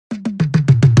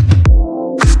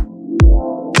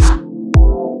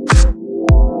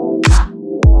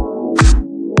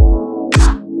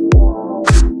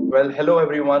Hello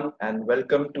everyone, and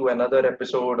welcome to another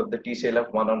episode of the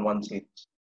TCLF One-On-One series.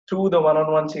 Through the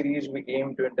One-On-One series, we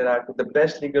aim to interact with the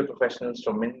best legal professionals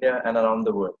from India and around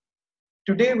the world.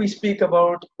 Today, we speak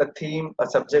about a theme, a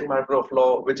subject matter of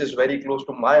law, which is very close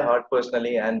to my heart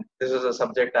personally, and this is a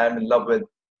subject I'm in love with: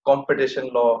 competition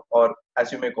law, or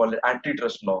as you may call it,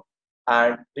 antitrust law.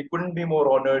 And we couldn't be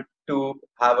more honored to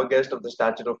have a guest of the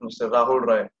stature of Mr. Rahul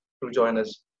Rai to join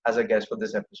us as a guest for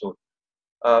this episode.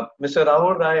 Mr.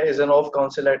 Rahul Rai is an off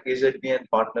counsel at AZB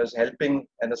Partners, helping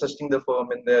and assisting the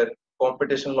firm in their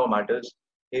competition law matters.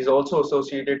 He is also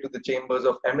associated to the chambers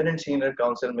of eminent Senior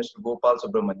Counsel, Mr. Gopal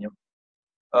Subramanium.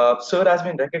 Sir has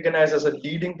been recognized as a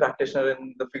leading practitioner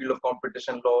in the field of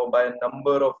competition law by a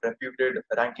number of reputed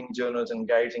ranking journals and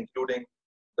guides, including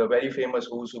the very famous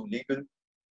Who's Who Legal.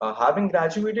 Having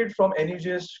graduated from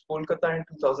NUJS Kolkata in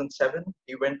 2007,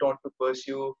 he went on to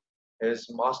pursue his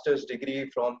master's degree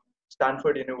from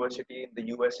Stanford University in the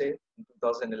USA in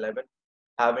 2011,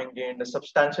 having gained a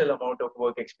substantial amount of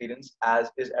work experience,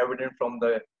 as is evident from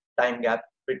the time gap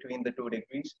between the two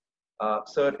degrees.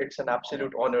 Sir, it's an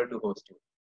absolute honor to host you.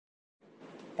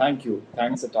 Thank you.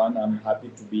 Thanks a ton. I'm happy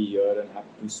to be here and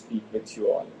happy to speak with you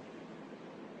all.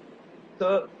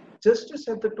 Sir, just to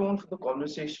set the tone for the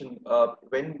conversation,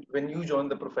 when you joined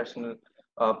the professional,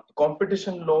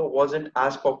 competition law wasn't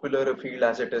as popular a field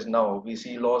as it is now. We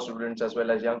see law students as well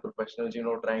as young professionals,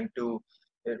 trying to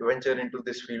venture into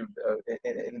this field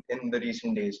in the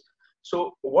recent days.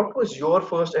 So, what was your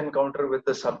first encounter with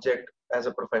the subject as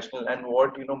a professional, and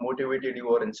what motivated you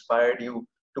or inspired you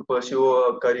to pursue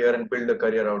a career and build a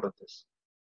career out of this?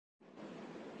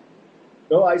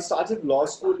 No, I started law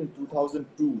school in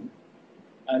 2002,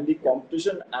 and the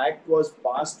Competition Act was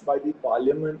passed by the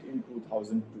Parliament in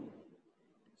 2002.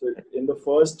 So in the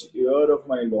first year of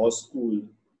my law school,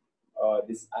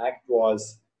 this act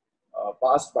was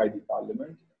passed by the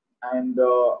Parliament, and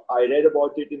I read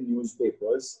about it in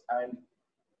newspapers. And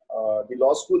the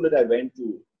law school that I went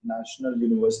to, National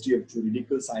University of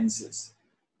Juridical Sciences,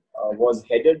 was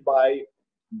headed by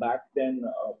back then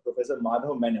Professor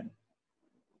Madhav Menon.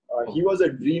 He was a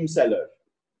dream seller,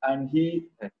 and he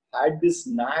had this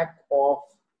knack of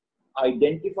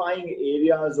identifying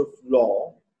areas of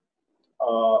law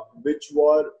which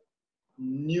were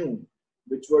new,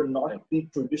 which were not the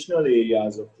traditional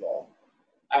areas of law,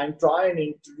 and try and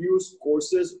introduce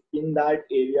courses in that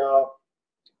area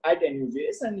at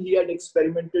NUJS. And he had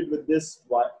experimented with this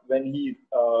when he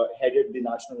headed the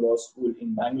National Law School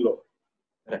in Bangalore.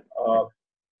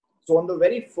 So on the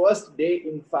very first day,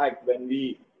 in fact, when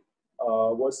we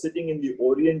were sitting in the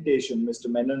orientation, Mr.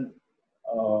 Menon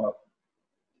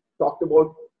talked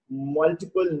about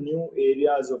multiple new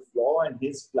areas of law and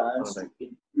his plans to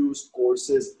introduce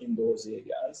courses in those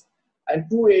areas. And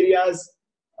two areas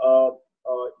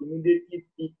immediately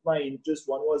piqued my interest.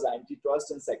 One was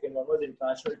antitrust, and second one was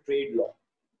international trade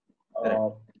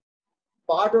law.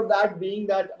 Part of that being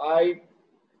that I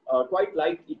quite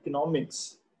liked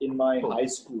economics in my high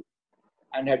school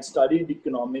and had studied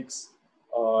economics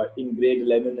in grade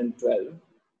 11 and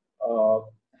 12.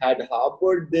 Had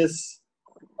harbored this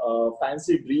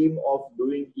fancy dream of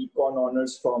doing econ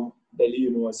honors from Delhi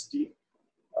University.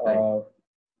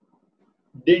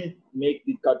 Didn't make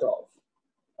the cutoff.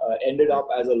 Ended up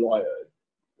as a lawyer.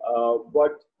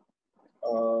 But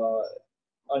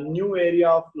a new area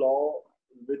of law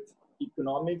with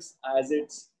economics as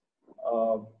its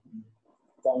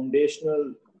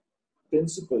foundational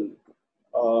principle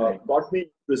got me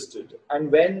interested.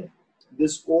 And when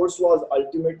this course was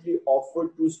ultimately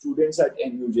offered to students at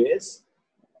NUJS,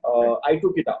 I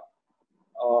took it up.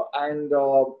 And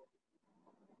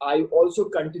I also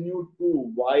continued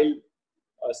to, while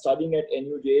studying at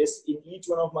NUJS, in each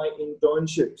one of my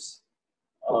internships,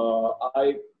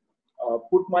 I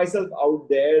put myself out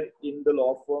there in the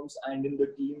law firms and in the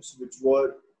teams which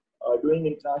were doing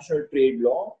international trade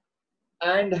law,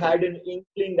 and had an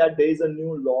inkling that there is a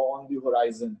new law on the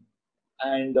horizon.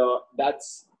 And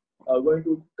that's going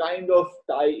to kind of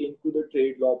tie into the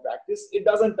trade law practice. It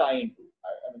doesn't tie into.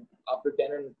 I mean, after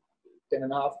 10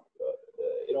 and a half,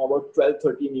 about 12,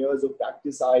 13 years of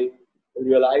practice, I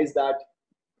realized that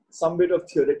some bit of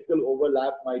theoretical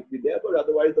overlap might be there, but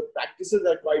otherwise the practices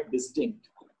are quite distinct.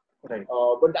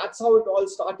 But that's how it all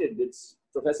started. It's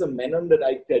Professor Menon that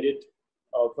I credit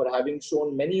for having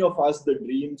shown many of us the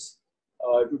dreams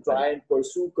to try and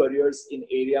pursue careers in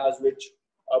areas which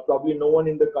probably no one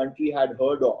in the country had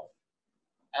heard of.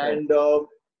 And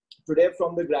today,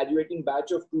 from the graduating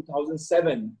batch of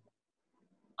 2007,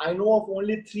 I know of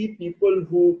only 3 people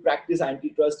who practice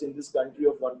antitrust in this country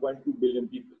of 1.2 billion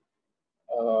people.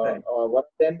 Right. One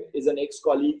of them is an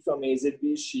ex-colleague from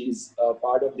AZB. She's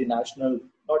part of the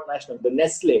the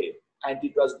Nestle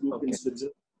antitrust group in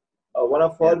Switzerland. One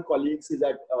of her colleagues is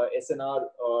at SNR,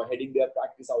 heading their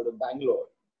practice out of Bangalore,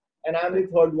 and I'm the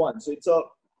third one. So it's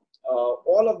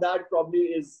all of that probably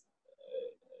is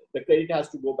the credit has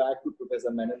to go back to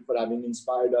Professor Menon for having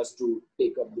inspired us to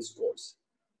take up this course.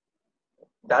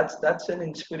 That's an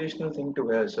inspirational thing to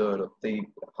hear, sir.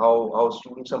 How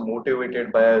students are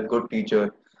motivated by a good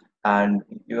teacher, and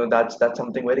that's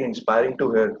something very inspiring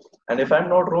to hear. And if I'm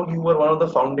not wrong, you were one of the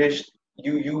foundation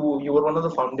you were one of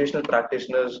the foundational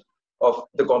practitioners of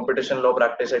the competition law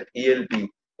practice at ELP,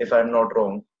 if I'm not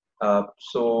wrong.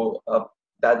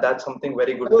 That's something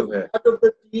very good to hear. Part of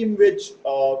the team which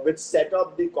set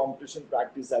up the competition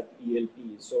practice at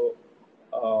ELP. So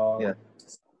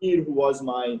Samir, who was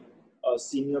my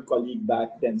senior colleague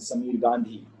back then, Samir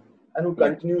Gandhi, and who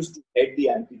continues to head the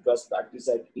antitrust practice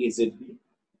at AZB.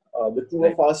 The two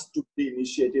of us took the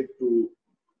initiative to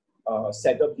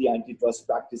set up the antitrust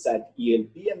practice at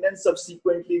ELP, and then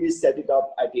subsequently we set it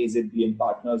up at AZB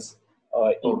Partners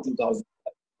in 2000.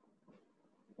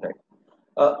 Right.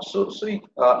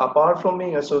 Apart from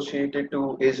being associated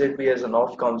to AZB as an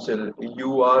off counsel,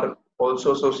 you are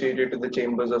also associated to the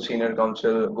chambers of Senior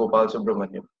Counsel Gopal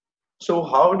Subramanium. So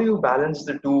how do you balance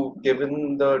the two,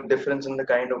 given the difference in the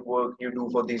kind of work you do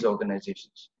for these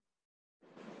organizations?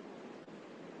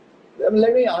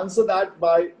 Let me answer that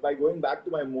by going back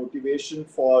to my motivation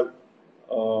for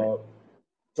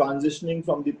transitioning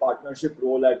from the partnership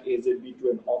role at AZB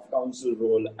to an off-counsel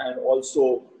role, and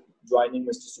also joining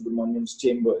Mr. Subramaniam's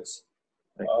chambers.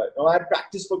 Now I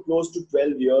practiced for close to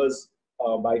 12 years.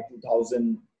 By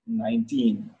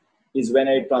 2019 is when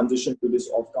I transitioned to this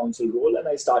off-counsel role, and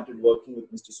I started working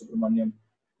with Mr. Subramaniam.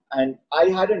 And I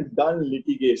hadn't done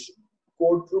litigation,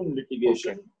 courtroom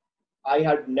litigation. I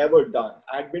had never done.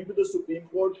 I had been to the Supreme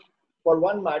Court for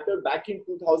one matter back in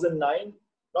 2009,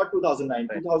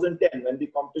 2010, when the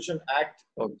Competition Act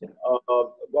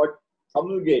got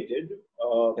promulgated.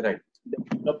 An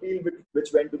appeal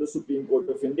which went to the Supreme Court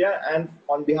of India, and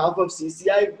on behalf of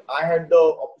CCI, I had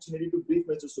the opportunity to brief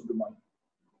Mr. Subramaniam.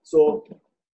 So,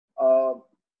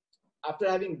 after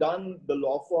having done the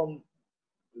law firm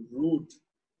route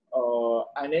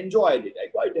and enjoyed it, I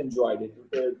quite enjoyed it.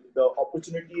 The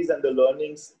opportunities and the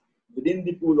learnings within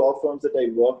the two law firms that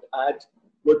I worked at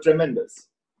were tremendous.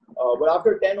 But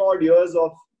after 10 odd years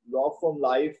of law firm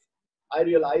life, I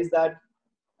realized that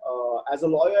as a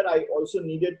lawyer, I also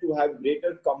needed to have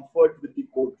greater comfort with the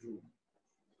courtroom.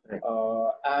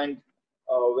 And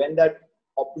when that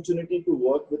opportunity to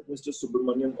work with Mr.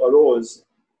 Subramaniam arose,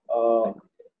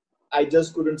 I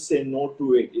just couldn't say no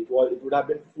to it. It would have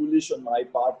been foolish on my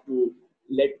part to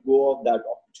let go of that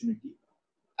opportunity.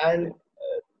 And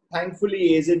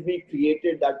thankfully, AZB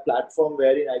created that platform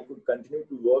wherein I could continue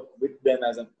to work with them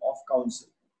as an off-counsel.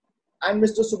 And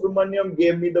Mr. Subramaniam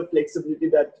gave me the flexibility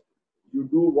that you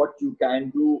do what you can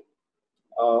do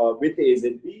with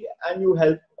AZB, and you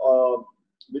help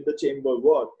with the chamber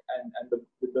work and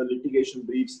with the litigation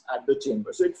briefs at the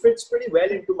chamber. So it fits pretty well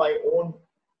into my own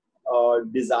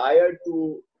desire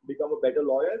to become a better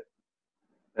lawyer.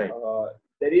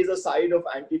 There is a side of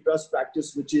antitrust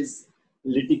practice which is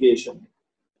litigation.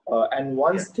 And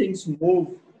once things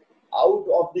move out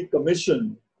of the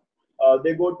commission,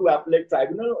 they go to appellate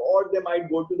tribunal, or they might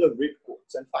go to the writ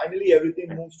courts, and finally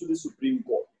everything moves to the Supreme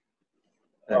Court.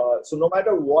 So no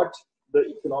matter what the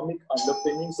economic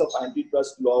underpinnings of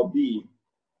antitrust law be,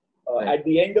 at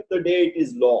the end of the day it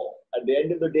is law. At the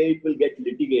end of the day it will get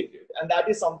litigated, and that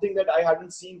is something that I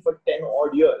hadn't seen for 10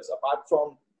 odd years, apart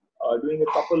from doing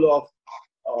a couple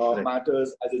of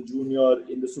matters as a junior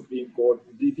in the Supreme Court,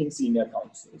 briefing senior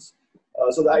counsels.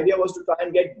 So the idea was to try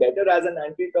and get better as an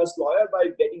antitrust lawyer by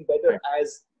getting better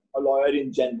as a lawyer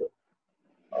in general.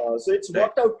 So it's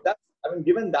worked out.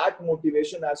 Given that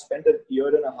motivation, I've spent a year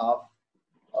and a half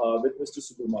with Mr.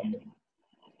 Subramaniam.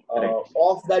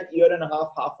 Of that year and a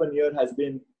half a year has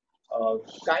been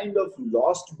kind of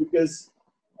lost because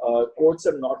courts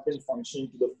have not been functioning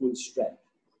to the full strength.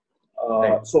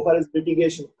 So far as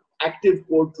litigation, active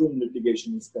courtroom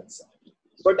litigation is concerned.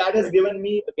 But that has given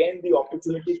me, again, the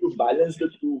opportunity to balance the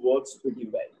two works pretty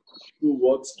well, two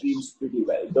work streams pretty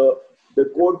well. The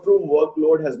courtroom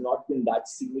workload has not been that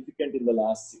significant in the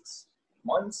last 6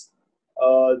 months.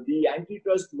 The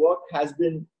antitrust work has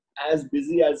been as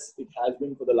busy as it has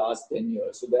been for the last 10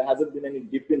 years. So there hasn't been any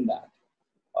dip in that.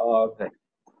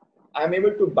 I'm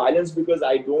able to balance because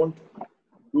I don't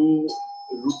do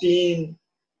routine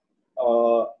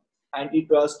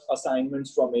antitrust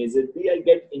assignments from AZB. I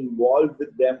get involved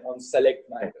with them on select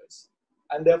matters.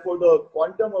 and therefore the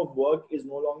quantum of work is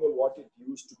no longer what it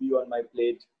used to be on my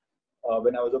plate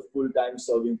when I was a full-time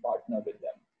serving partner with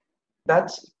them.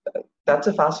 That's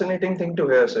a fascinating thing to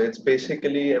hear. So it's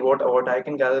basically what I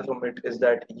can gather from it is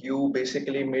that you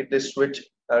basically made this switch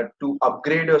to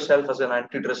upgrade yourself as an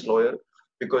antitrust lawyer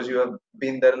because you have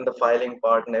been there in the filing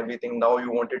part and everything. Now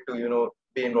you wanted to,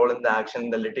 be involved in the action,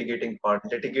 the litigating part,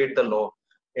 litigate the law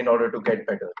in order to get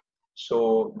better.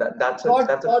 So that's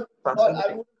a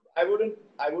fascinating. I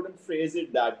wouldn't phrase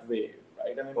it that way,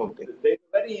 right? I mean, Okay. there's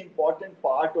a very important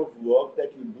part of work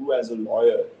that you do as a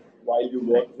lawyer while you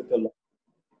work with a lawyer.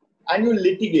 And you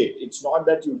litigate. It's not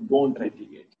that you don't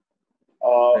litigate.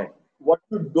 What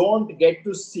you don't get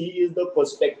to see is the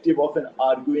perspective of an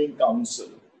arguing counsel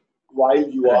while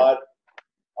you are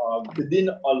within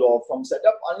a law firm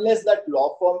setup, unless that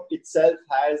law firm itself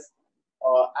has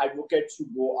advocates who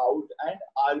go out and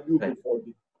argue before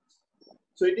the courts.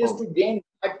 So it is to gain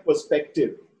that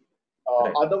perspective.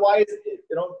 Otherwise,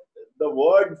 the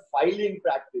word filing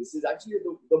practice is actually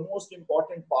the most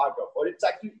important part of, or it's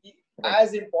actually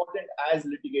as important as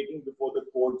litigating before the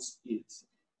courts is,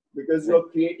 because you're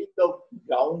creating the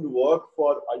groundwork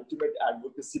for ultimate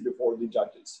advocacy before the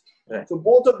judges. So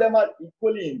both of them are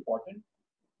equally important.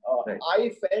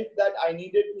 I felt that I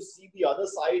needed to see the other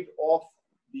side of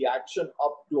the action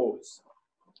up close.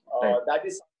 That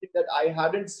is something that I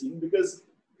hadn't seen because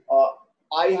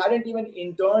I hadn't even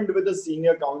interned with a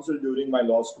senior counsel during my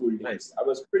law school days. I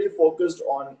was pretty focused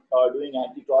on doing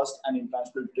antitrust and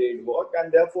international trade work,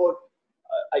 and therefore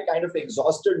I kind of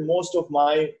exhausted most of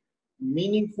my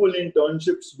meaningful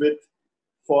internships with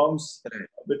firms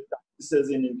with practices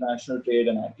in international trade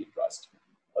and antitrust.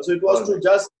 So it was to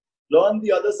just learn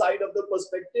the other side of the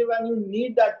perspective, and you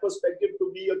need that perspective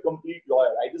to be a complete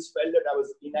lawyer. I just felt that I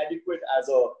was inadequate as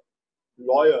a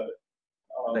lawyer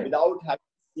without having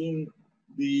seen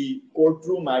the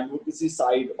courtroom advocacy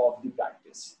side of the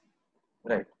practice.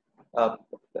 Right.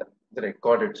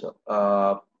 Got it,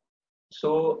 sir.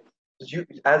 So,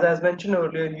 as mentioned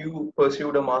earlier, you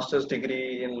pursued a master's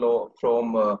degree in law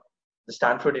from the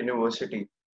Stanford University,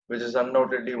 which is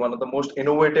undoubtedly one of the most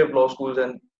innovative law schools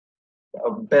and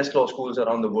best law schools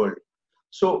around the world.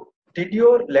 So, did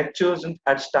your lectures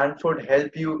at Stanford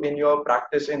help you in your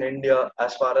practice in India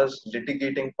as far as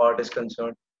litigating part is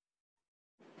concerned?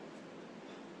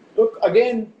 Look,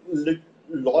 again,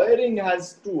 lawyering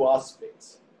has two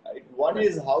aspects. Right? One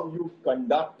is how you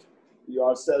conduct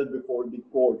yourself before the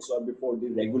courts or before the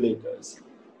regulators.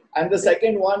 And the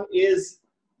second one is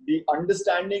the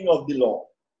understanding of the law.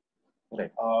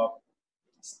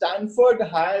 Stanford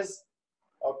has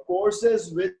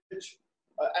courses which,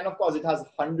 and of course, it has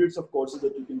hundreds of courses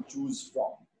that you can choose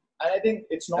from. And I think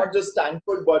it's not just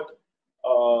Stanford, but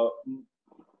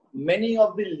many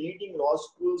of the leading law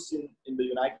schools in the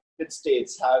United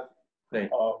States have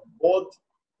both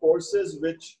courses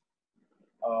which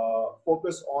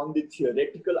focus on the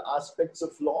theoretical aspects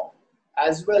of law,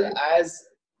 as well as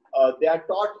they are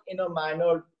taught in a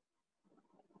manner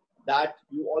that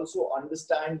you also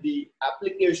understand the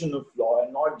application of law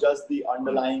and not just the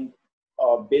underlying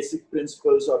basic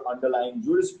principles or underlying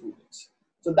jurisprudence.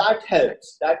 So that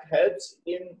helps. That helps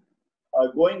in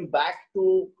going back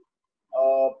to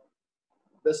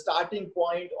the starting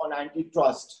point on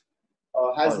antitrust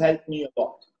has helped me a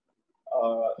lot.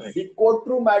 The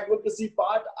courtroom advocacy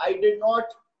part, I did not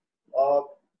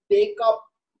take up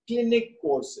clinic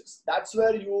courses. That's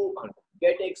where you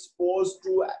get exposed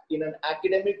to, in an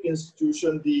academic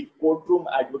institution, the courtroom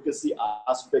advocacy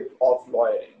aspect of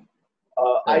lawyering.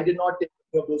 I did not take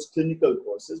any of those clinical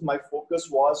courses. My focus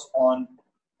was on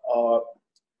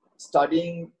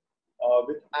studying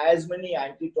with as many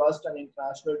antitrust and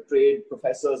international trade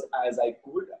professors as I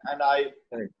could, and I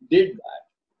did that.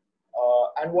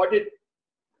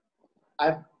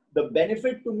 And the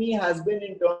benefit to me has been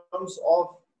in terms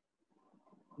of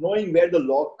knowing where the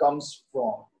law comes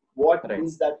from. What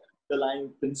is that underlying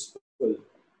principle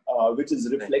which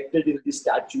is reflected in the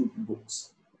statute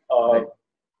books?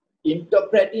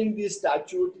 Interpreting the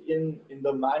statute in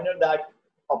the manner that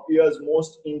appears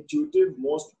most intuitive,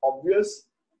 most obvious,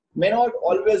 may not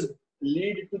always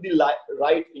lead to the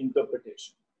right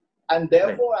interpretation. And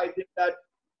therefore, I think that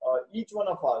each one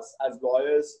of us as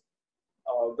lawyers,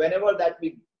 whenever that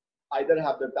we either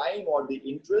have the time or the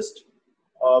interest,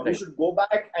 we should go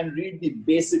back and read the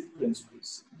basic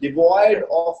principles, devoid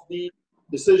of the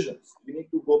decisions. We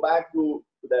need to go back to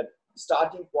that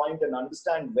starting point and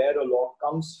understand where a law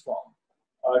comes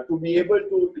from, to be able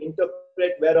to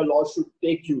interpret where a law should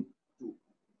take you to.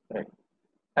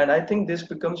 And I think this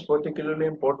becomes particularly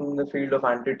important in the field of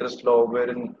antitrust law,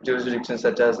 wherein jurisdictions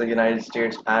such as the United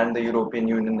States and the European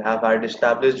Union have had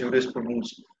established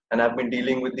jurisprudence and have been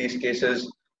dealing with these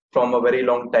cases from a very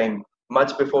long time,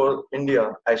 much before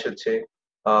India, I should say,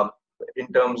 uh, in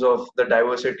terms of the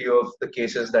diversity of the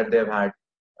cases that they've had.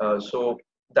 So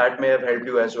that may have helped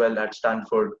you as well at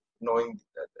Stanford, knowing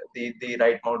the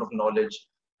right amount of knowledge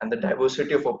and the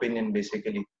diversity of opinion,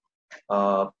 basically.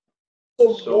 Uh, So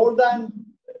more so, than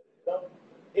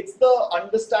it's the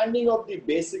understanding of the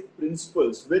basic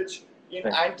principles, which in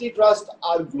right, antitrust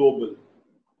are global. right,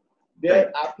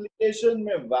 Their application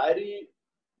may vary.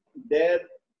 Their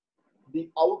the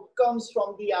outcomes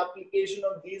from the application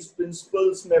of these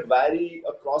principles may vary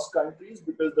across countries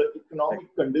because the right,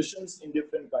 economic conditions in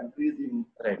different countries,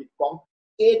 right, the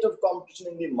state of competition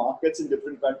in the markets in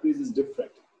different countries is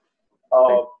different.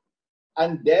 right. Uh,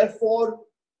 and therefore,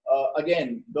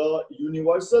 again, the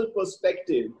universal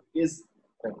perspective is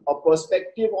Right. a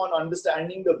perspective on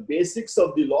understanding the basics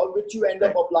of the law, which you end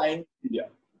up Right. applying in India.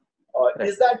 Right.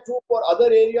 Is that true for other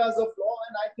areas of law?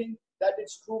 And I think that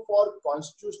it's true for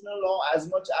constitutional law as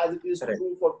much as it is Right.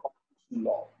 true for competition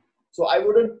law. So I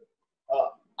wouldn't uh,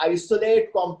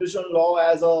 isolate competition law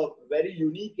as a very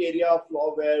unique area of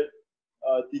law where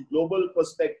the global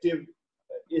perspective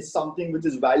is something which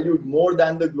is valued more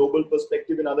than the global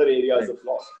perspective in other areas Right. of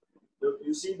law.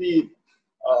 You see the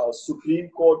Supreme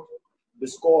Court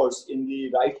discourse in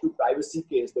the right to privacy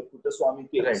case, the Tussle Right.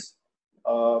 case.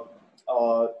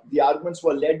 The arguments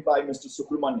were led by Mr.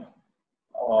 Subramanium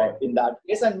Right. in that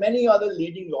case, and many other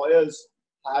leading lawyers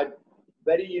had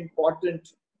very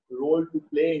important role to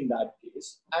play in that case.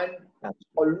 And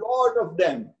a lot of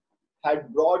them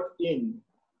had brought in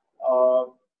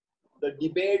the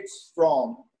debates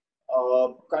from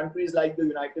countries like the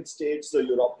United States, the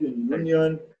European Right.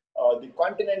 Union, the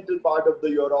continental part of the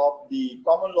Europe, the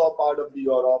common law part of the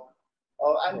Europe,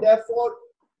 and Right. therefore,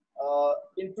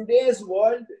 in today's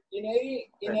world, in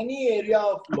Right. any area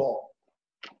of law,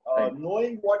 Right.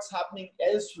 knowing what's happening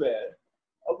elsewhere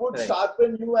would Right.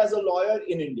 sharpen you as a lawyer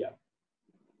in India.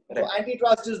 So Right.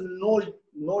 antitrust is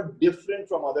no different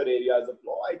from other areas of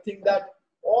law. I think that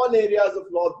all areas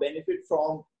of law benefit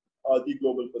from the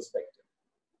global perspective.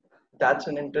 That's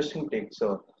an interesting take.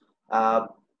 So, uh,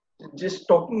 just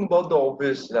talking about the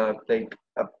obvious,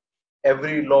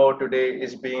 every law today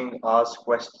is being asked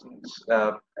questions,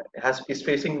 is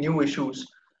facing new issues,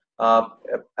 uh,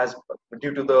 as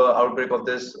due to the outbreak of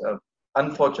this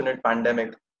unfortunate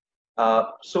pandemic.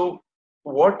 So,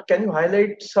 what can you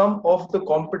highlight some of the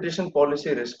competition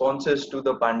policy responses to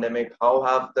the pandemic? How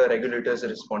have the regulators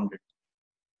responded?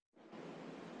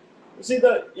 You see,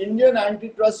 the Indian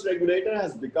antitrust regulator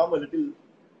has become a little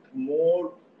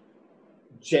more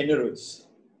generous.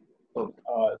 Oh,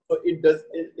 So it does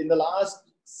in the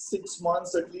last 6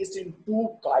 months, at least in two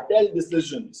cartel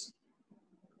decisions.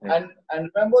 right,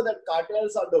 And remember that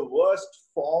cartels are the worst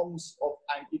forms of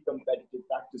anti-competitive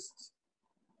practices.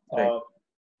 right,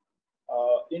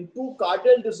 In two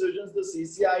cartel decisions, the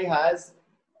CCI has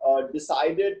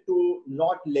decided to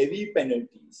not levy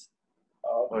penalties.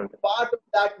 right, Part of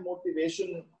that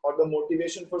motivation or the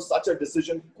motivation for such a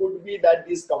decision could be that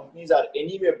these companies are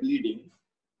anyway bleeding.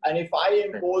 And if I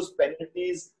right, impose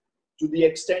penalties to the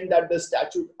extent that the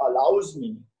statute allows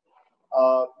me,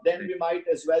 then we might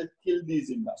as well kill these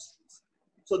industries.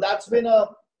 So that's been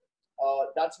a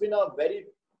very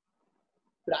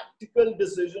practical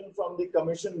decision from the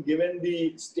commission given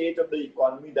the state of the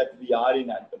economy that we are in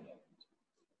at the moment.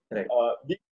 right,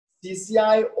 The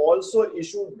CCI also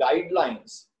issued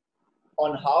guidelines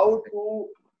on how to,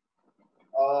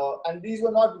 and these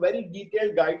were not very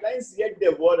detailed guidelines, yet they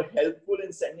were helpful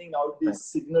in sending out right, this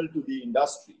signal to the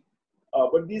industry.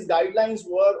 But these guidelines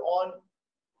were on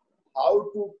how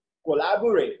to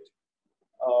collaborate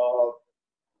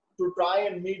to try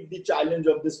and meet the challenge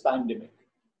of this pandemic.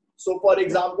 So, for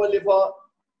example, if a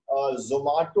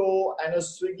Zomato and a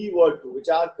Swiggy were to, which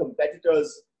are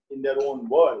competitors in their own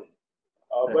world,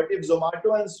 right, but if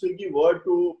Zomato and Swiggy were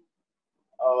to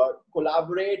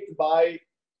collaborate by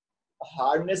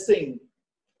harnessing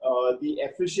the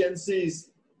efficiencies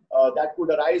that could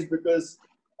arise because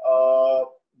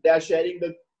they are sharing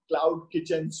the cloud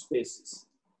kitchen spaces.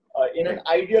 In an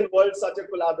right, ideal world, such a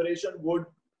collaboration would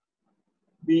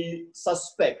be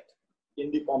suspect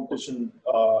in the competition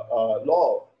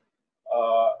law.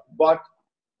 But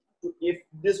if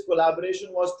this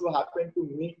collaboration was to happen to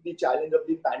meet the challenge of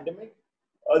the pandemic,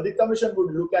 the commission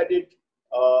would look at it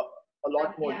a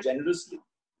lot more generously.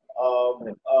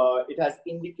 It has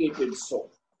indicated so.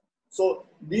 So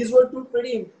these were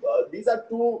these are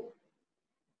two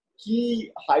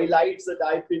key highlights that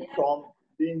I picked from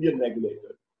the Indian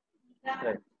regulator.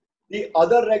 Right. The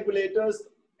other regulators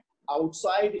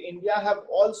outside India have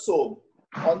also,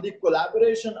 on the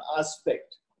collaboration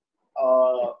aspect,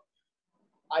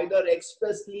 either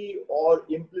expressly or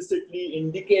implicitly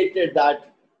indicated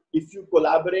that if you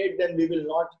collaborate, then we will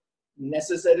not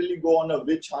necessarily go on a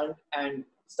witch hunt and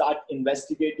start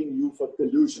investigating you for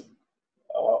collusion.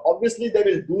 Obviously, they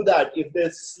will do that if they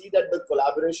see that the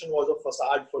collaboration was a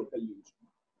facade for collusion.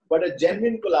 But a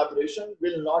genuine collaboration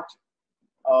will not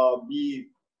be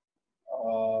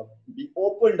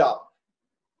opened up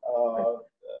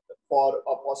for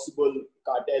a possible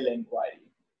cartel inquiry.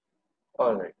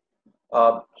 All right.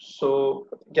 So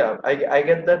yeah, I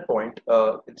get that point.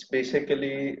 It's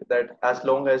basically that as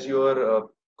long as you're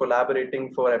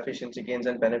collaborating for efficiency gains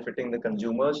and benefiting the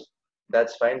consumers,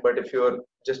 that's fine. But if you're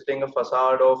just playing a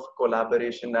facade of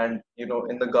collaboration and, you know,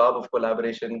 in the garb of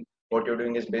collaboration, what you're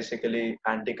doing is basically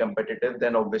anti-competitive,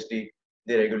 then obviously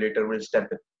the regulator will step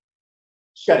in.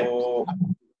 So,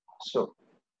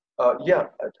 yeah,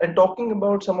 and talking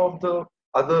about some of the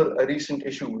other recent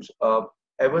issues,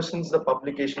 ever since the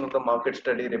publication of the market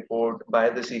study report by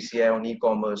the CCI on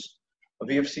e-commerce,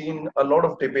 we have seen a lot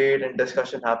of debate and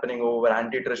discussion happening over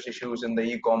antitrust issues in the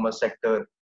e-commerce sector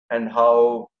and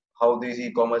how these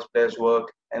e-commerce players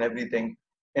work and everything.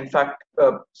 In fact,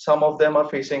 some of them are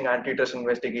facing antitrust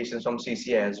investigations from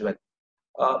CCI as well.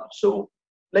 So,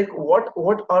 like,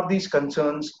 what are these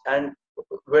concerns and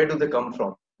where do they come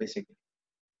from, basically?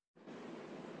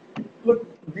 Look,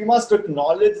 we must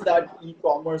acknowledge that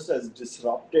e-commerce has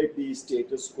disrupted the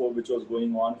status quo which was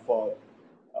going on for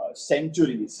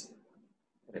centuries.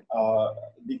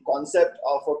 The concept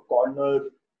of a corner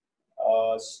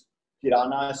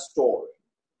kirana store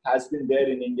has been there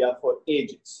in India for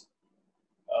ages.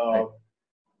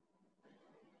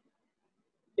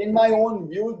 In my own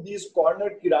view, these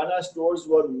corner kirana stores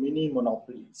were mini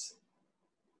monopolies.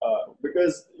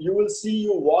 Because you will see,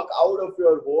 you walk out of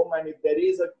your home, and if there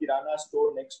is a kirana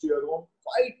store next to your home,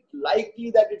 quite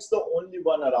likely that it's the only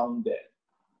one around there.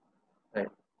 Right.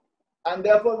 And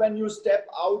therefore, when you step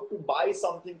out to buy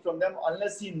something from them,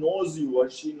 unless he knows you or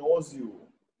she knows you,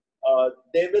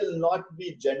 they will not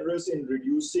be generous in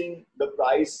reducing the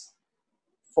price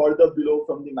further below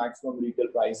from the maximum retail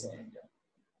price in India.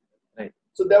 Right.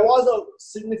 So there was a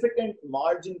significant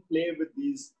margin play with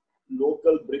these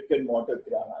local brick and mortar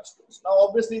kirana stores. Now,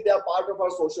 obviously, they are part of our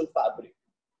social fabric.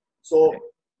 So,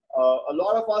 a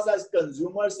lot of us as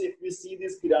consumers, if we see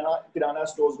these kirana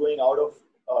stores going out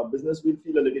of business, we'll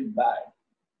feel a little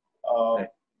bad.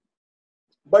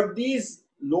 But these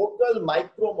local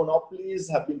micro monopolies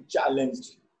have been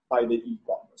challenged by the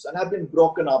e-commerce and have been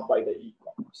broken up by the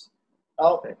e-commerce.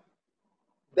 Now,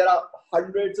 there are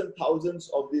hundreds and thousands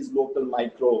of these local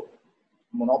micro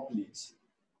monopolies.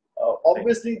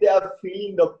 Obviously, they are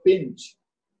feeling the pinch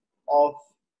of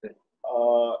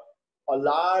a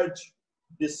large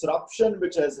disruption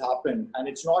which has happened, and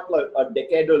it's not like a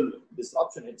decadal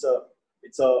disruption. It's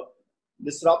a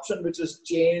disruption which has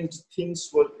changed things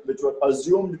which were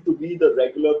assumed to be the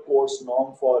regular course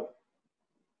norm for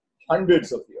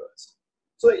hundreds of years.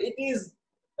 So it is,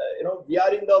 we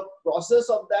are in the process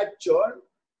of that churn,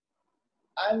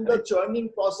 and the churning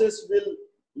process will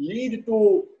lead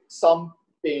to some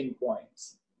pain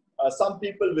points. Some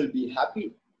people will be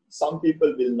happy, some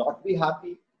people will not be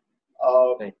happy.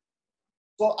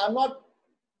 So I'm not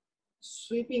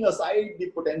sweeping aside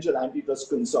the potential antitrust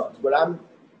concerns, but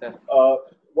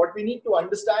what we need to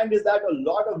understand is that a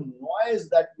lot of noise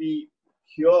that we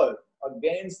hear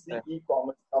against the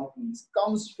e-commerce companies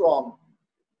comes from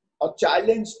a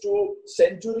challenge to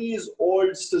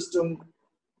centuries-old system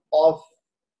of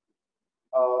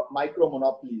micro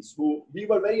monopolies who we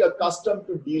were very accustomed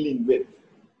to dealing with.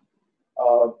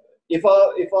 If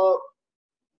a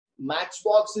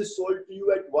matchbox is sold to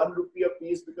you at 1 rupee a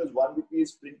piece because 1 rupee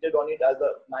is printed on it as the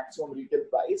maximum retail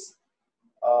price,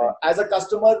 as a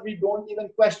customer, we don't even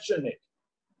question it.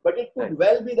 But it could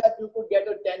well be that you could get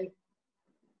a 10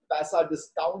 paisa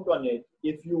discount on it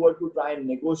if you were to try and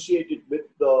negotiate it with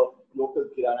the local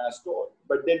kirana store.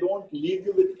 But they don't leave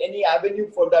you with any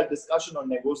avenue for that discussion or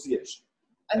negotiation.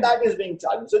 And that is being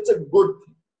challenged. So it's a good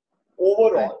thing.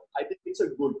 Overall, I think it's a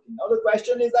good thing. Now, the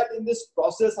question is that in this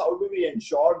process, how do we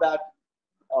ensure that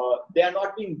they are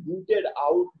not being booted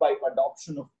out by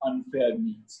adoption of unfair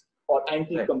means or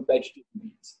anti-competitive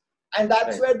means? And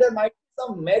that's where there might be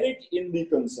some merit in the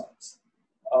concerns.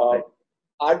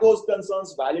 Are those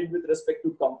concerns valid with respect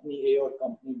to company A or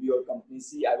company B or company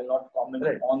C? I will not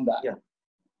comment on that.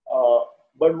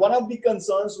 But one of the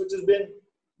concerns which has been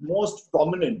most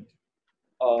prominent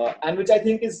and which I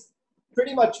think is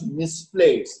pretty much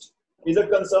misplaced is a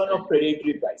concern of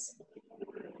predatory pricing.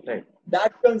 Right.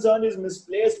 That concern is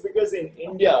misplaced because in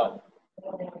India,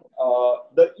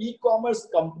 the e-commerce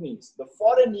companies, the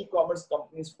foreign e-commerce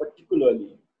companies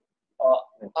particularly,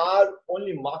 are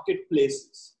only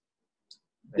marketplaces.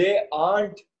 They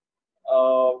aren't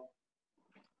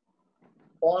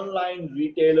online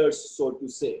retailers, so to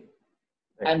say.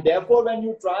 And therefore, when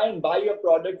you try and buy a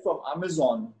product from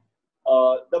Amazon,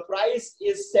 the price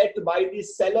is set by the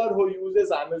seller who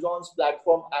uses Amazon's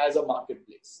platform as a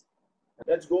marketplace.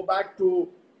 Let's go back to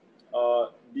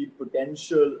the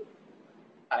potential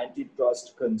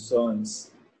antitrust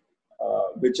concerns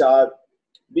which are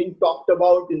being talked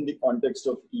about in the context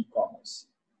of e-commerce.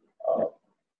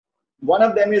 One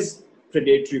of them is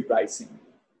predatory pricing,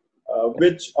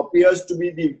 which appears to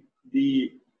be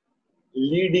the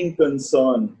leading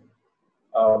concern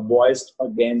voiced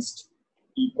against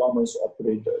e-commerce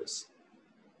operators.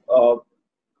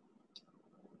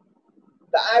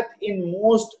 That in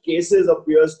most cases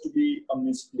appears to be a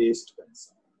misplaced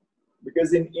concern,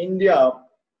 because in India,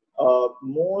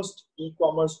 most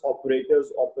e-commerce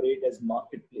operators operate as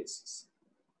marketplaces.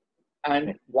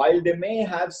 And while they may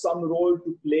have some role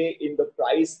to play in the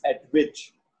price at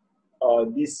which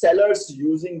the sellers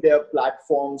using their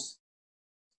platforms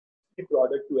the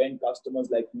product to end customers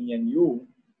like me and you,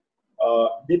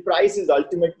 the price is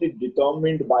ultimately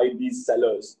determined by these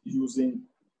sellers using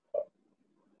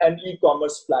an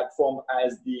e-commerce platform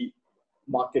as the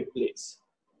marketplace.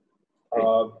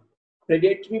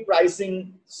 Predatory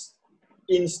pricing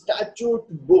in statute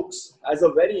books has a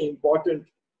very important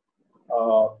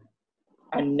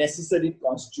and necessary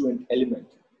constituent element.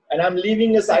 And I'm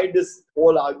leaving aside this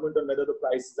whole argument on whether the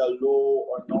prices are low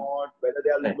or not, whether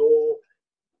they are low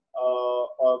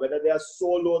or whether they are so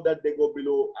low that they go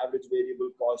below average variable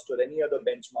cost or any other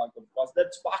benchmark of cost.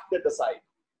 Let's park that aside.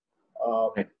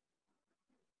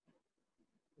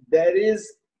 There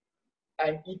is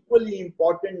an equally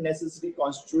important necessary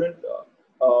constituent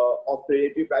of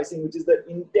predatory pricing, which is the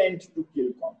intent to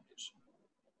kill competition.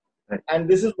 And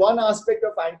this is one aspect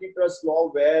of antitrust law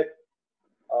where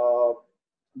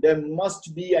there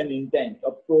must be an intent,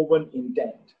 a proven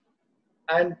intent.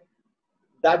 And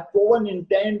that proven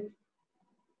intent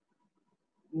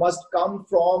must come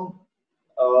from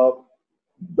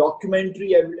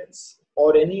documentary evidence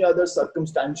or any other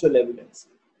circumstantial evidence.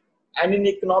 And in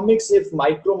economics, if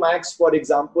Micromax, for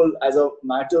example, as a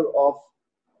matter of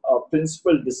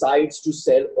principle, decides to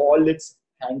sell all its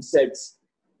handsets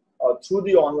through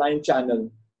the online channel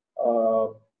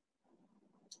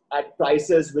at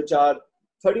prices which are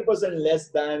 30% less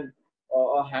than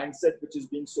a handset which is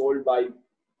being sold by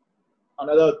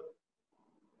another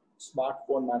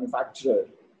smartphone manufacturer,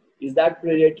 is that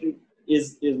predatory?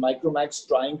 Is Micromax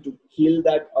trying to kill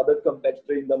that other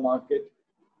competitor in the market?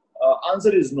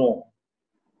 Answer is no.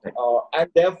 And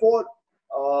therefore,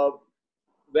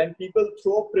 when people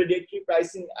throw predatory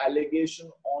pricing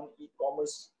allegation on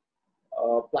e-commerce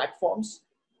platforms,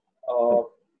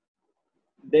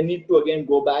 they need to again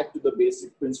go back to the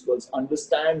basic principles,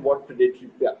 understand what predatory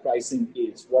pricing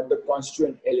is, what the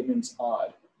constituent elements are,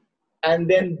 and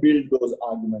then build those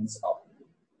arguments up.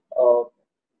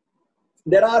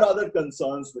 There are other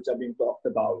concerns which are being talked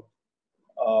about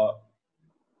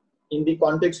in the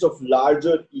context of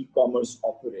larger e-commerce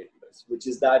operators, which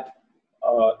is that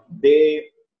they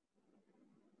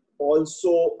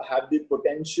also have the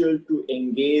potential to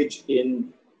engage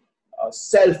in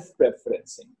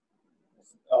self-preferencing.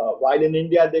 While in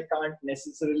India, they can't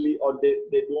necessarily, or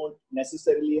they don't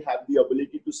necessarily have the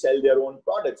ability to sell their own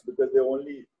products because they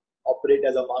only operate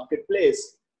as a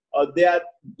marketplace. They are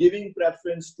giving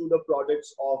preference to the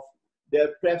products of their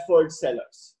preferred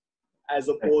sellers as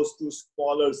opposed to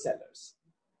smaller sellers.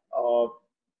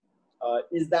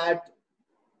 Is that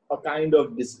a kind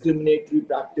of discriminatory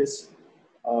practice?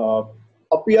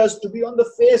 Appears to be on the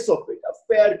face of it a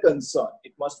fair concern.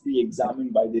 It must be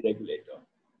examined by the regulator.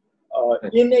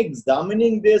 In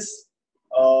examining this,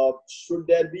 should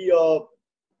there be a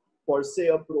per se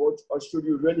approach, or should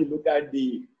you really look at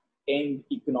the end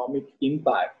economic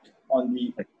impact on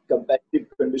the competitive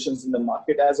conditions in the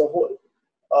market as a whole?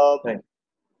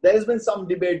 There has been some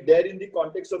debate there in the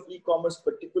context of e-commerce,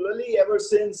 particularly ever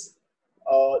since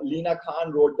Lina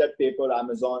Khan wrote that paper,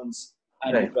 Amazon's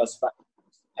Antirust Factors.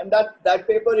 And that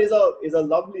paper is a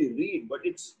lovely read, but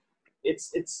it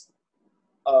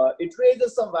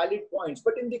raises some valid points.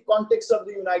 But in the context of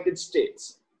the United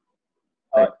States,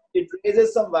 it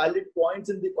raises some valid points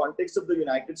in the context of the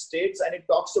United States, and it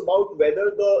talks about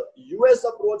whether the US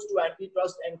approach to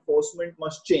antitrust enforcement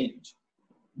must change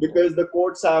because the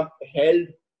courts have held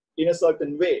in a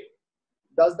certain way.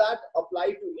 Does that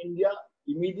apply to India?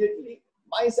 immediately?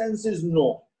 My sense is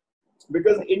no,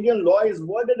 because Indian law is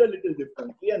worded a little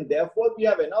differently, and therefore we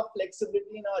have enough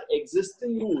flexibility in our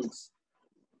existing rules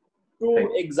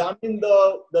to examine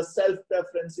the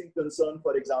self-preferencing concern,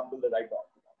 for example, that I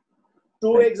talked about,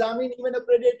 to examine even a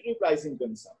predatory pricing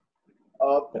concern.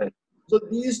 So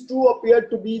these two appear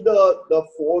to be the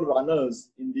forerunners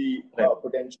in the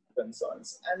potential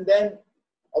concerns. And then,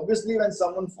 obviously, when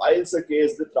someone files a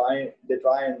case, they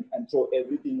try and throw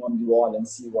everything on the wall and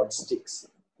see what sticks.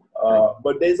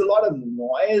 But there's a lot of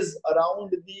noise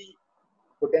around the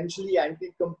potentially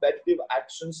anti-competitive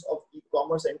actions of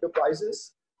e-commerce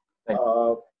enterprises.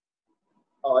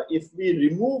 If we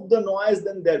remove the noise,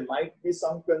 then there might be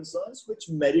some concerns which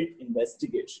merit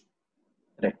investigation.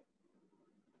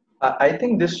 I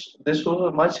think this was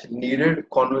a much needed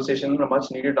conversation and a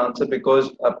much needed answer, because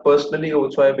personally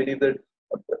also I believe that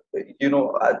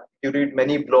you read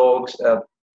many blogs,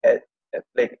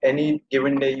 like any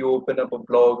given day you open up a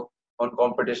blog on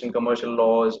competition commercial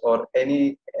laws or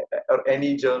any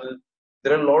journal,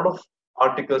 there are a lot of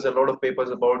articles, a lot of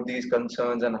papers about these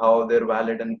concerns and how they're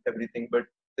valid and everything. But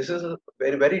this is a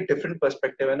very, very different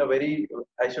perspective and a very,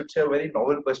 I should say, a very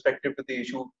novel perspective to the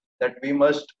issue, that we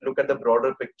must look at the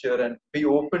broader picture and be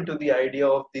open to the idea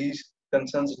of these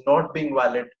concerns not being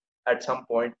valid at some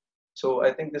point. So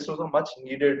I think this was a much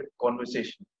needed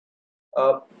conversation.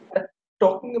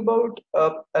 Talking about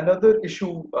another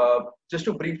issue, just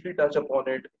to briefly touch upon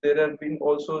it, there have been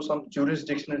also some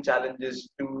jurisdictional challenges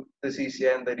to the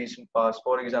CCI in the recent past.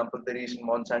 For example, the recent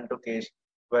Monsanto case,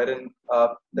 wherein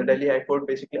the Delhi High Court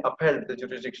basically upheld the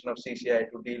jurisdiction of CCI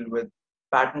to deal with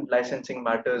patent licensing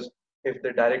matters if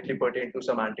they directly pertain to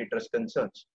some antitrust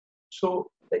concerns. So,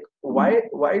 like,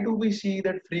 why do we see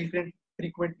that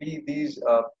frequently these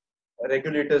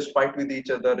regulators fight with each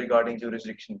other regarding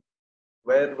jurisdiction?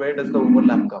 Where does the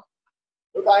overlap come?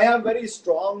 Look, I have very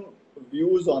strong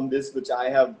views on this, which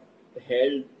I have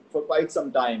held for quite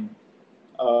some time,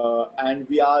 and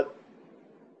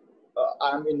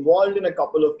I'm involved in a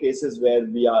couple of cases where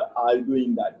we are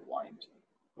arguing that point.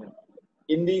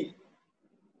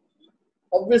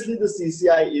 Obviously, the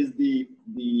CCI is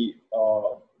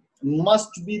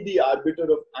must be the arbiter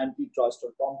of antitrust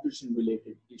or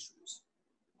competition-related issues.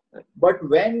 But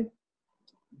when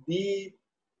the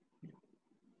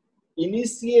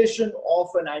initiation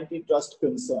of an antitrust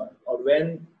concern, or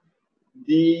when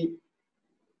the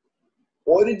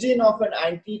origin of an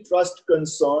antitrust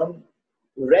concern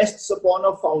rests upon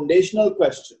a foundational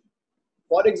question,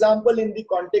 for example, in the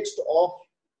context of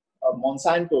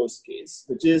Monsanto's case,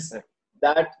 which is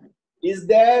that is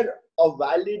there a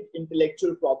valid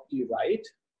intellectual property right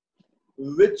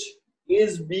which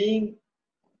is being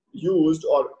used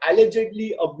or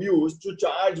allegedly abused to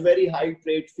charge very high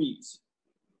trade fees?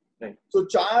 So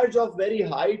charge of very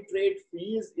high trade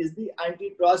fees is the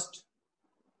antitrust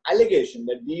allegation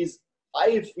that these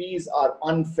high fees are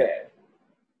unfair.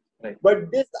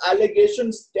 But this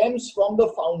allegation stems from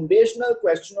the foundational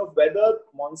question of whether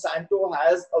Monsanto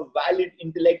has a valid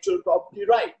intellectual property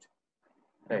right.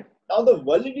 Now, the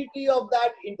validity of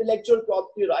that intellectual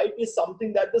property right is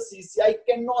something that the CCI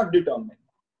cannot determine.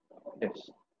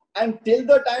 And till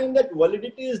the time that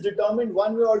validity is determined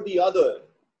one way or the other,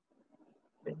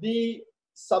 the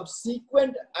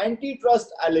subsequent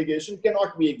antitrust allegation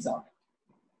cannot be examined.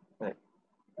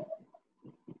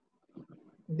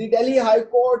 The Delhi High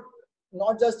Court,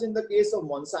 not just in the case of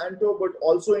Monsanto, but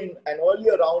also in an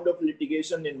earlier round of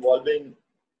litigation involving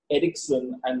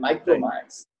Ericsson and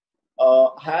Micromax,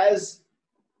 has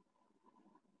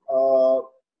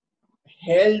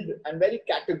held and very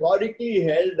categorically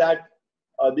held that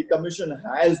the Commission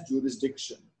has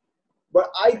jurisdiction.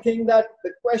 But I think that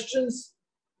the question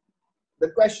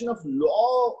of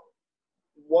law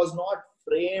was not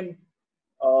framed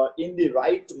in the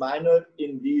right manner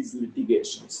in these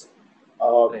litigations.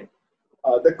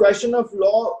 The question of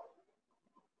law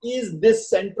is this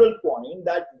central point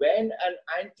that when an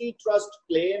antitrust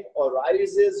claim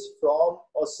arises from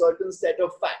a certain set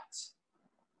of facts,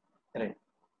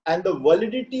 and the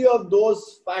validity of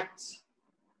those facts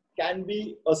can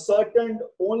be ascertained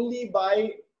only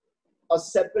by a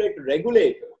separate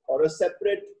regulator or a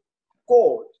separate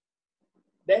court,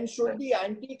 then should the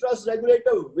antitrust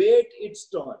regulator wait its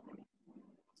turn?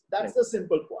 That's the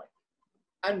simple point.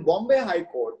 And Bombay High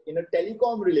Court, in a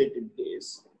telecom related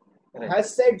case,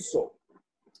 has said so.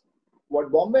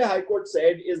 What Bombay High Court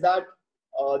said is that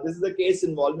this is a case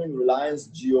involving Reliance,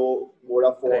 Jio,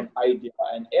 Vodafone, Idea,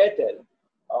 and Airtel,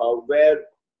 where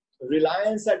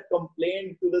Reliance had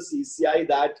complained to the CCI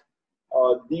that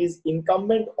these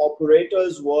incumbent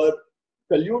operators were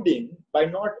colluding by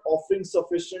not offering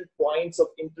sufficient points of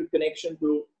interconnection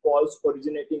to calls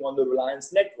originating on the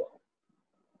Reliance network.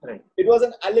 Right. It was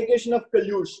an allegation of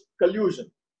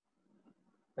collusion.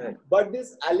 Right. But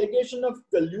this allegation of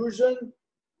collusion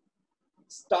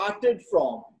started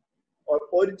from or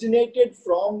originated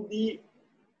from the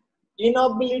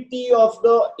inability of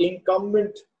the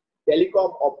incumbent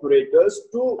telecom operators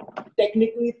to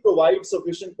technically provide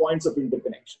sufficient points of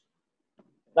interconnection.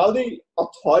 Now, the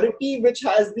authority which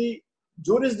has the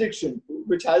jurisdiction,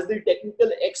 which has the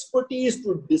technical expertise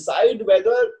to decide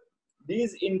whether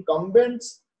these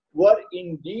incumbents were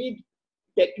indeed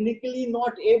technically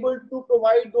not able to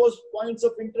provide those points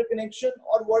of interconnection,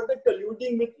 or were they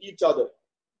colluding with each other?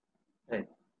 Right.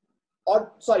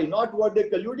 Or, sorry, not were they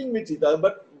colluding with each other,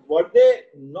 but were they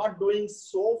not doing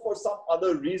so for some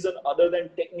other reason other than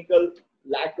technical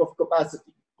lack of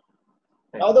capacity?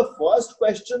 Right. Now, the first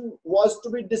question was to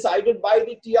be decided by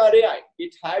the TRAI.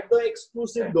 It had the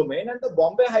exclusive domain, and the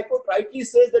Bombay High Court rightly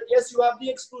says that yes, you have the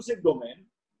exclusive domain.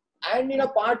 And in a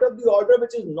part of the order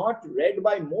which is not read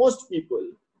by most people,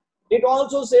 it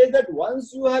also says that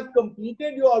once you have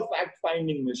completed your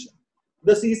fact-finding mission,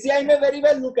 the CCI may very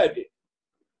well look at it.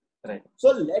 Right.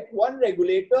 So let one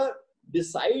regulator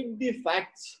decide the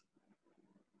facts.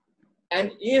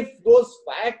 And if those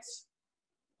facts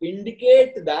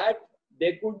indicate that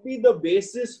there could be the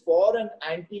basis for an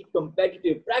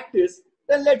anti-competitive practice,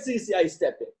 then let CCI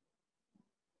step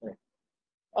in.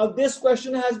 Right. This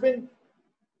question has been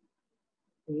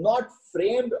not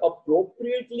framed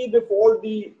appropriately before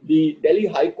the Delhi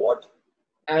High Court,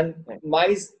 and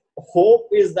my hope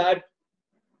is that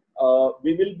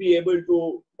we will be able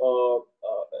to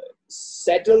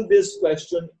settle this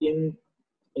question in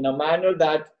a manner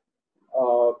that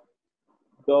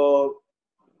the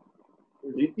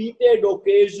repeated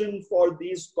occasion for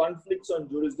these conflicts on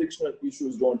jurisdictional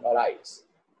issues don't arise.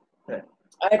 Right.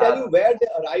 I tell you where they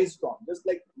arise from. Just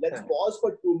like, let's pause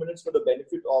for 2 minutes for the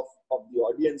benefit of the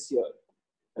audience here.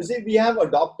 You see, we have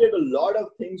adopted a lot of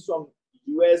things from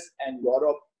US and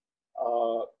Europe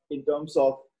in terms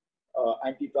of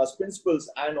antitrust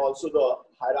principles and also the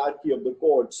hierarchy of the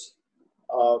courts.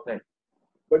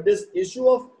 But this issue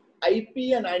of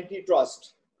IP and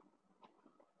antitrust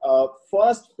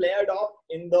first flared up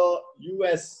in the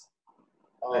US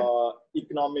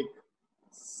economic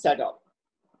setup.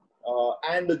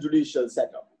 And the judicial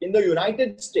setup. In the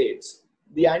United States,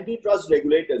 the antitrust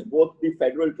regulators, both the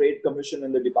Federal Trade Commission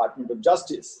and the Department of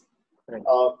Justice,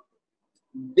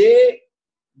 they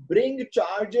bring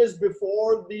charges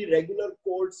before the regular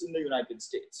courts in the United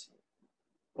States.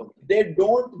 They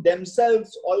don't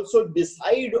themselves also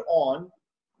decide on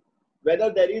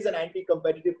whether there is an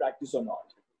anti-competitive practice or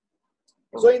not.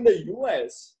 So in the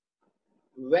US,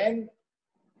 when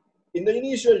in the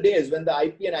initial days, when the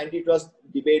IP and antitrust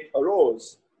debate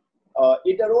arose,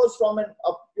 it arose from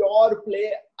a pure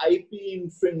play IP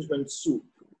infringement suit.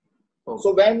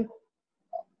 So when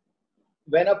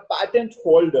a patent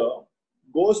holder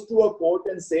goes to a court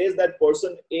and says that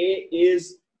person A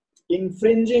is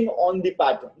infringing on the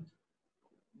patent,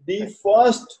 the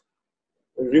first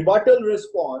rebuttal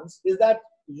response is that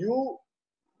you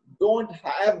don't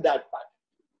have that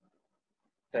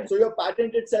patent. So your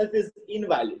patent itself is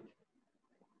invalid.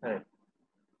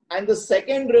 And the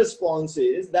second response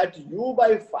is that you,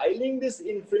 by filing this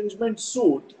infringement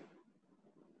suit,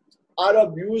 are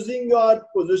abusing your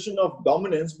position of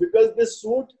dominance because this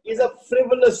suit is a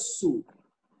frivolous suit.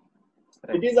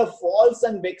 It is a false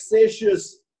and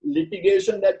vexatious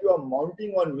litigation that you are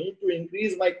mounting on me to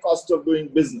increase my cost of doing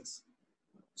business.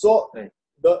 So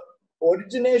the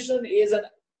origination is an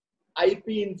IP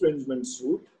infringement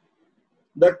suit.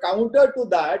 The counter to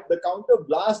that, the counter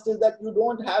blast is that you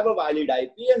don't have a valid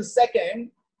IP. And second,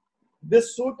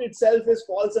 this suit itself is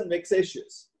false and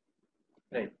vexatious.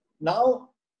 Now,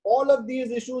 all of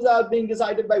these issues are being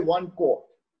decided by one court.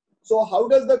 So how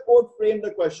does the court frame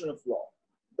the question of law?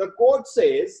 The court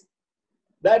says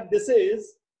that this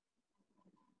is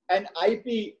an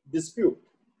IP dispute,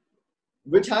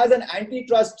 which has an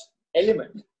antitrust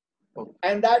element.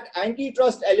 And that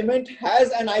antitrust element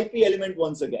has an IP element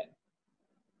once again.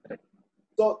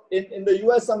 So in the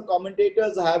US, some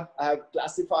commentators have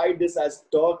classified this as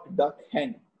turk, duck,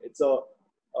 hen. It's a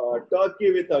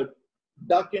turkey with a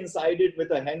duck inside it with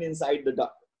a hen inside the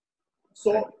duck.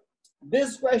 So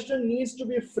this question needs to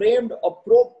be framed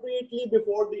appropriately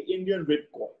before the Indian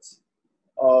writ courts.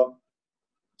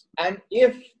 And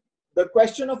if the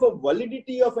question of a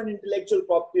validity of an intellectual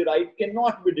property right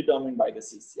cannot be determined by the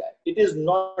CCI, it is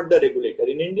not the regulator.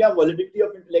 In India, validity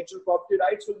of intellectual property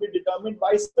rights will be determined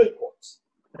by civil courts.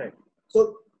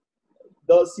 So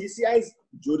the CCI's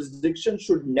jurisdiction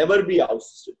should never be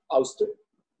ousted,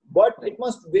 but it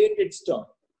must wait its turn.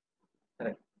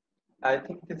 Right. I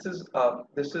think this is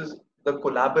the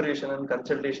collaboration and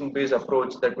consultation based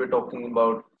approach that we're talking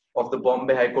about of the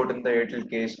Bombay High Court in the Airtel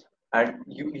case. And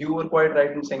you were quite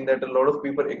right in saying that a lot of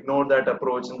people ignore that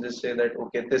approach and just say that,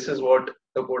 okay, this is what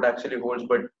the court actually holds.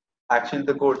 But actually,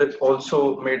 the court has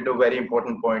also made a very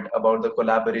important point about the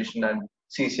collaboration and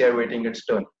CCI waiting its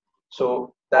turn.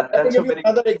 So let me that's a give you very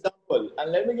another example.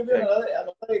 And let me give you right.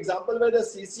 another example where the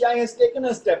CCI has taken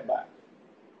a step back.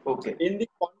 Okay. In the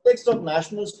context of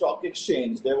National Stock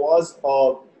Exchange, there was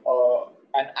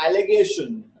an allegation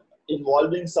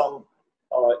involving some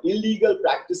illegal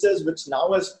practices, which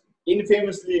now has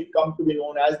infamously come to be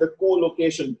known as the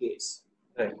co-location case,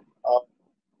 Right.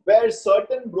 Where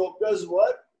certain brokers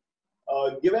were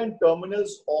given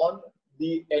terminals on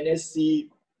the NSE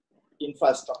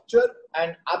infrastructure,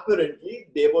 and apparently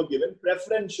they were given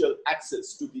preferential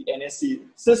access to the NSE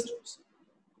systems.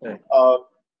 Right.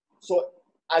 So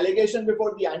allegation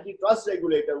before the antitrust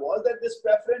regulator was that this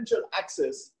preferential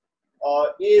access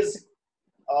is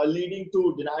leading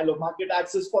to denial of market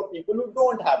access for people who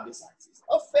don't have this access.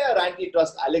 A fair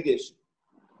antitrust allegation.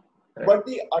 Right. But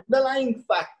the underlying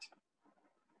fact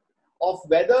of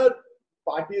whether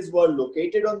parties were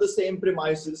located on the same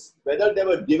premises, whether they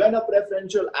were given a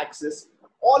preferential access,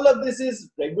 all of this is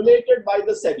regulated by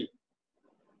the SEBI.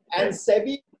 And Right.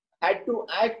 SEBI had to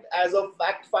act as a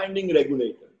fact-finding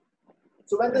regulator.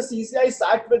 So when the CCI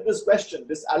sat with this question,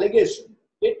 this allegation,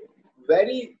 it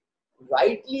very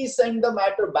rightly sent the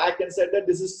matter back and said that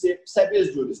this is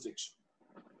SEBI's jurisdiction.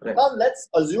 Right. Now let's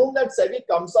assume that SEBI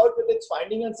comes out with its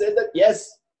finding and says that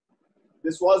yes,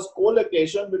 this was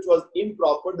co-location which was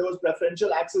improper, there was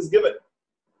preferential access given.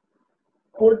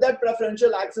 Could that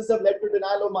preferential access have led to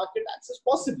denial of market access?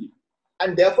 Possibly.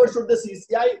 And therefore, should the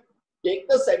CCI take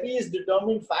the SEBI's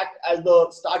determined fact as the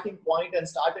starting point and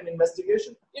start an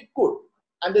investigation? It could.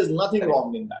 And there's nothing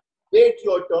wrong in that. Wait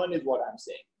your turn is what I'm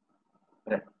saying.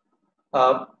 Right.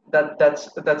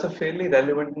 That's a fairly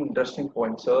relevant and interesting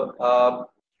point, sir.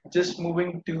 Just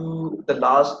moving to the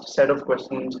last set of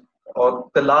questions, or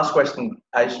the last question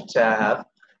I should say I have,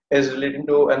 is relating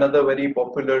to another very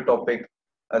popular topic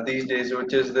these days,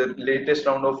 which is the latest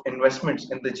round of investments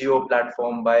in the Geo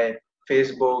platform by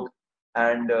Facebook,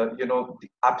 and the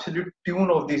absolute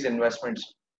tune of these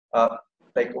investments.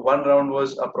 Like one round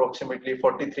was approximately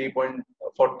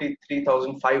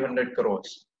 43,500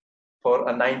 crores for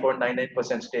a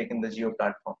 9.99% stake in the Geo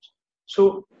platforms.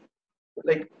 So,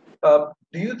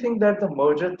 do you think that the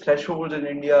merger thresholds in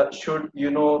India should,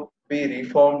 be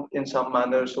reformed in some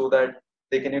manner so that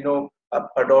they can,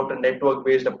 adopt a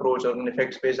network-based approach or an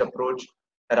effects-based approach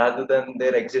rather than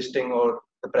their existing or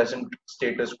the present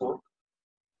status quo?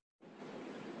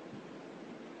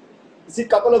 See, a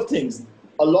couple of things.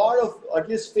 A lot of, at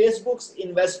least Facebook's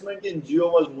investment in Geo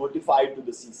was notified to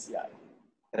the CCI.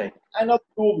 Right. And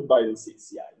approved by the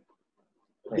CCI.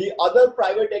 Right. The other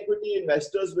private equity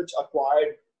investors which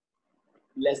acquired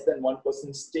less than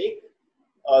 1% stake,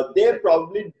 they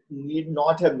probably need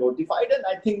not have notified, and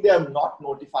I think they have not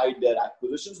notified their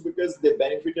acquisitions because they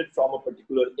benefited from a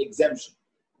particular exemption.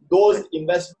 Those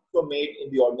investments were made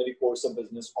in the ordinary course of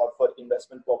business or for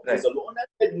investment purposes alone, and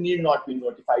they need not be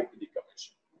notified to the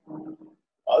commission.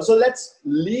 So let's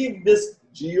leave this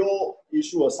Geo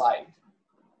issue aside.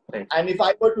 Right. And if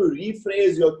I were to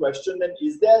rephrase your question, then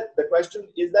is there a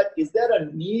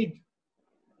need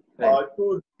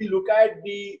to look at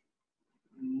the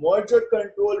merger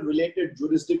control related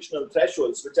jurisdictional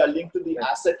thresholds, which are linked to the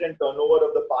asset and turnover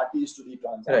of the parties to the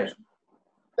transaction,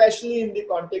 especially in the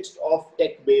context of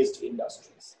tech-based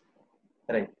industries?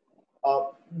 Right.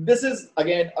 This is,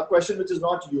 again, a question which is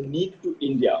not unique to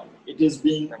India. It is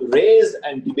being raised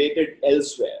and debated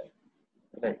elsewhere.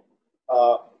 Right.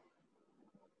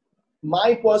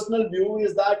 My personal view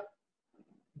is that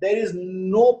there is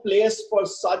no place for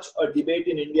such a debate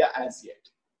in India as yet.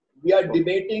 We are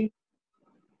debating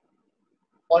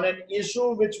on an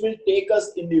issue which will take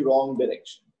us in the wrong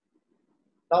direction.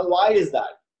 Now, why is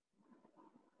that?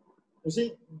 You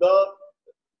see, the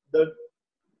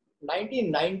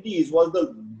 1990s was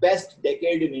the best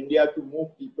decade in India to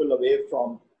move people away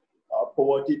from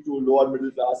poverty to lower middle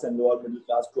class and lower middle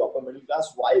class to upper middle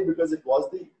class. Why? Because it was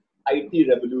the IT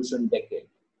revolution decade.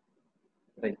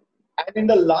 Right. And in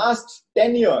the last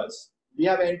 10 years, we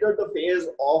have entered the phase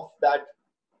of that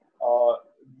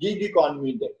gig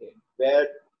economy decade, where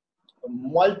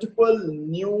multiple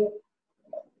new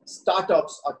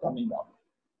startups are coming up.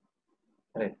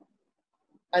 Right.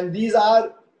 And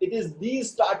it is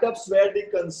these startups where the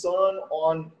concern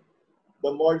on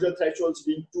the merger thresholds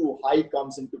being too high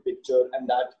comes into picture, and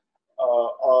that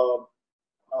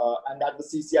the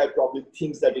CCI probably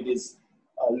thinks that it is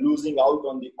losing out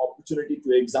on the opportunity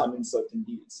to examine certain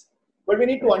deals. But we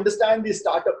need to understand the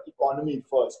startup economy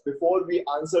first before we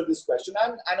answer this question,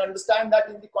 and understand that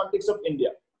in the context of India.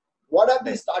 What have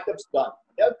these startups done?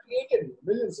 They have created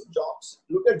millions of jobs.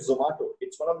 Look at Zomato.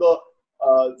 It's one of the,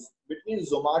 between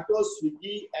Zomato,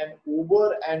 Swiggy, and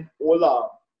Uber and Ola,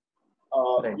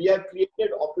 we have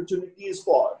created opportunities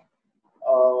for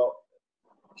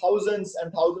thousands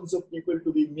and thousands of people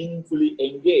to be meaningfully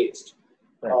engaged.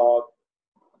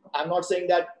 I'm not saying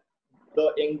that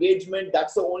the engagement,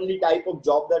 that's the only type of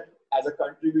job that as a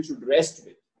country we should rest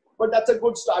with. But that's a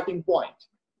good starting point.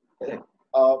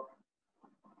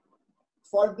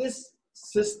 For this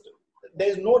system,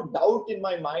 there's no doubt in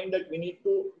my mind that we need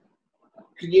to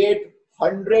create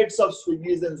hundreds of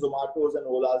Swiggies and Zomatos and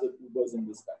Olas and Ubers in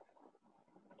this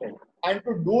country. And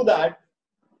to do that,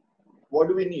 what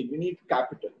do we need? We need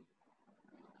capital.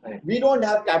 We don't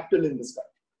have capital in this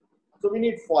country. So we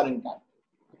need foreign capital.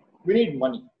 We need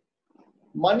money.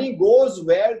 Money goes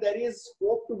where there is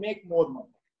scope to make more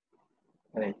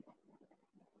money.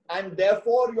 And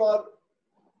therefore, your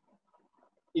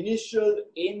initial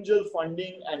angel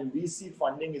funding and VC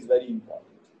funding is very important.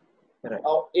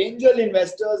 Now, angel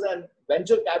investors and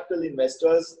venture capital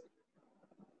investors,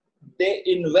 they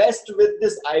invest with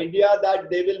this idea that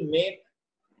they will make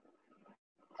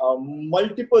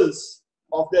multiples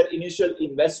of their initial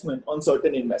investment on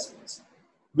certain investments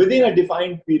within a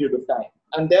defined period of time.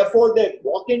 And therefore, they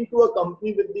walk into a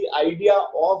company with the idea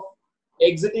of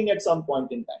exiting at some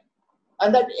point in time.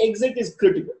 And that exit is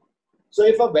critical. So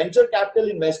if a venture capital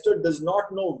investor does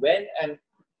not know when and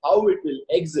how it will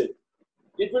exit,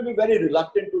 it will be very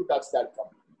reluctant to touch that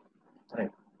company.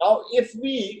 Now, if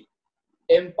we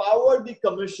empower the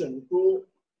commission to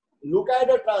look at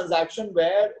a transaction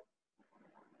where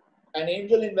an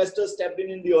angel investor stepped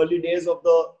in the early days of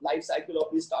the life cycle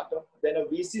of the startup, then a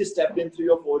VC stepped in 3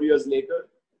 or 4 years later,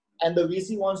 and the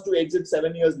VC wants to exit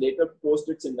 7 years later post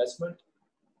its investment.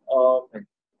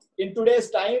 In today's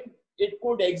time, it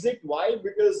could exit. Why?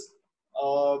 Because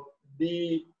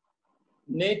the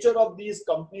nature of these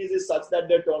companies is such that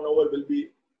their turnover will be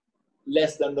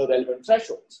less than the relevant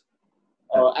thresholds.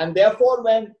 And therefore,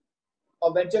 when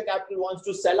a venture capital wants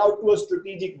to sell out to a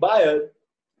strategic buyer,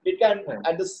 it can,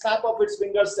 at the snap of its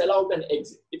fingers, sell out and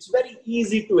exit. It's very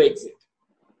easy to exit.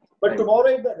 But tomorrow,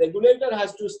 if the regulator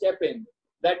has to step in,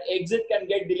 that exit can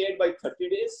get delayed by 30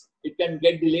 days. It can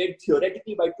get delayed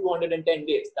theoretically by 210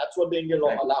 days. That's what the Indian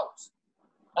law allows.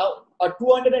 Now, a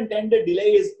 210-day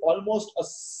delay is almost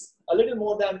a little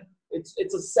more than, it's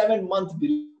a 7-month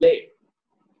delay.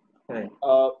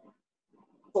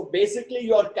 So basically,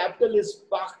 your capital is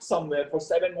parked somewhere for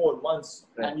 7 more months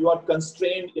and you are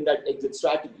constrained in that exit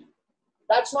strategy.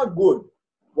 That's not good.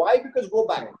 Why? Because go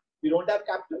back. We don't have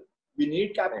capital. We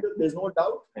need capital. There's no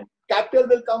doubt. Capital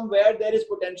will come where there is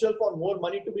potential for more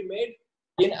money to be made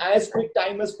in as quick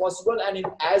time as possible and in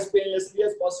as painlessly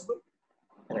as possible.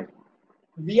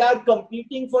 We are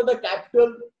competing for the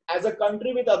capital as a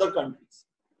country with other countries.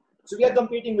 So we are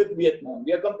competing with Vietnam.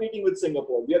 We are competing with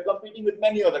Singapore. We are competing with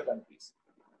many other countries.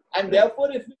 And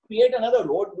therefore, if we create another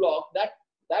roadblock,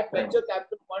 that venture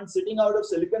capital fund sitting out of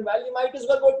Silicon Valley might as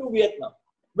well go to Vietnam,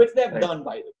 which they have done,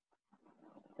 by the way.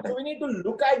 So we need to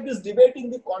look at this debate in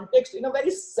the context, in a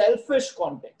very selfish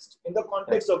context, in the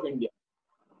context of India.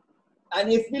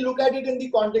 And if we look at it in the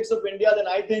context of India, then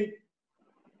I think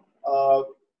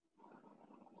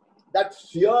that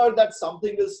fear that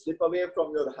something will slip away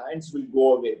from your hands will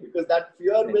go away, because that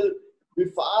fear will be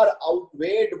far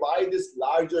outweighed by this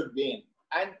larger gain.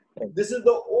 And this is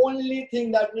the only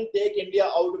thing that will take India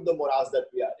out of the morass that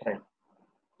we are in.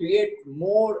 Create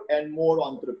more and more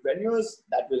entrepreneurs.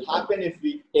 That will happen if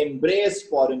we embrace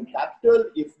foreign capital,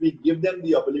 if we give them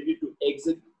the ability to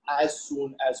exit as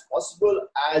soon as possible,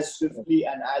 as swiftly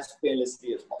and as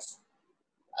painlessly as possible.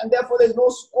 And therefore, there's no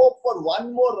scope for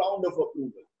one more round of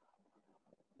approval.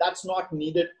 That's not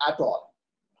needed at all.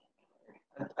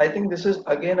 I think this is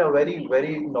again a very,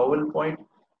 very novel point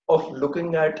of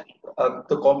looking at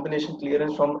the combination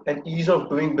clearance from an ease of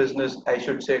doing business, I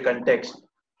should say, context.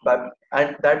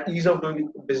 And that ease of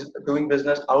doing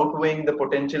business outweighing the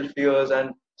potential fears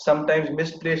and sometimes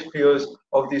misplaced fears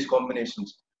of these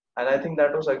combinations. And I think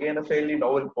that was again a fairly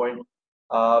novel point.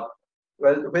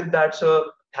 Well, with that, sir,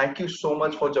 thank you so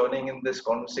much for joining in this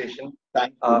conversation.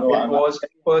 Thank you. It was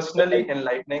personally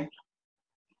enlightening.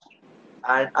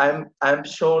 And I'm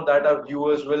sure that our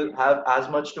viewers will have as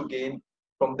much to gain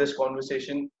from this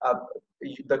conversation.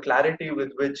 The clarity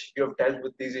with which you have dealt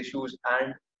with these issues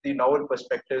and the novel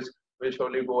perspectives will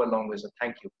surely go a long way. So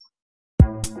thank you.